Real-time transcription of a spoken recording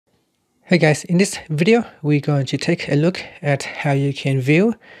Hey guys, in this video, we're going to take a look at how you can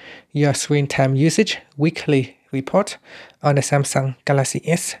view your screen time usage weekly report on the Samsung Galaxy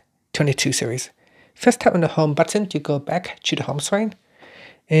S22 series. First, tap on the home button to go back to the home screen.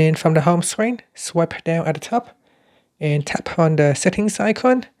 And from the home screen, swipe down at the top and tap on the settings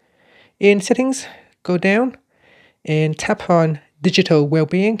icon. In settings, go down and tap on digital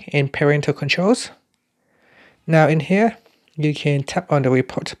well-being and parental controls. Now in here, you can tap on the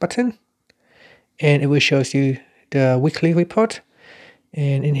report button, and it will show you the weekly report.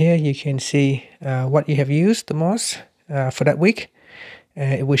 And in here you can see what you have used the most for that week.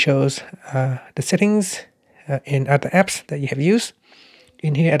 It will show the settings and other apps that you have used.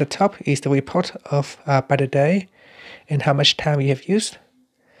 In here at the top is the report of by the day and how much time you have used.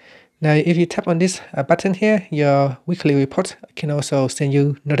 Now if you tap on this button here, your weekly report can also send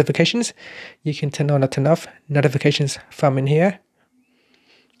you notifications. You can turn on or turn off notifications from in here.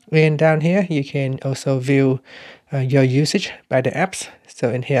 And down here, you can also view your usage by the apps. So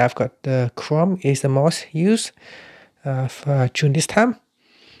in here, I've got the Chrome is the most used for June this time.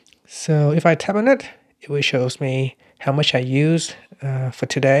 So if I tap on it, it will show me how much I use for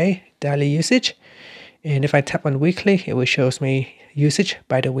today, daily usage. And if I tap on weekly, it will show me usage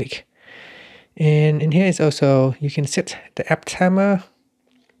by the week. And in here is also, you can set the app timer.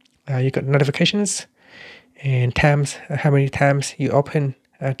 You got notifications and times, how many times you open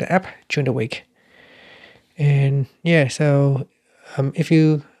the app during the week. And yeah, so if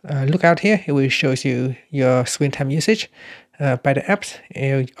you look out here, it will show you your screen time usage by the apps,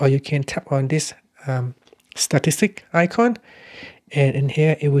 or you can tap on this statistic icon, and in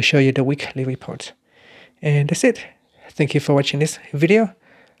here it will show you the weekly report. And that's it. Thank you for watching this video.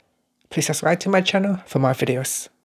 Please subscribe to my channel for more videos.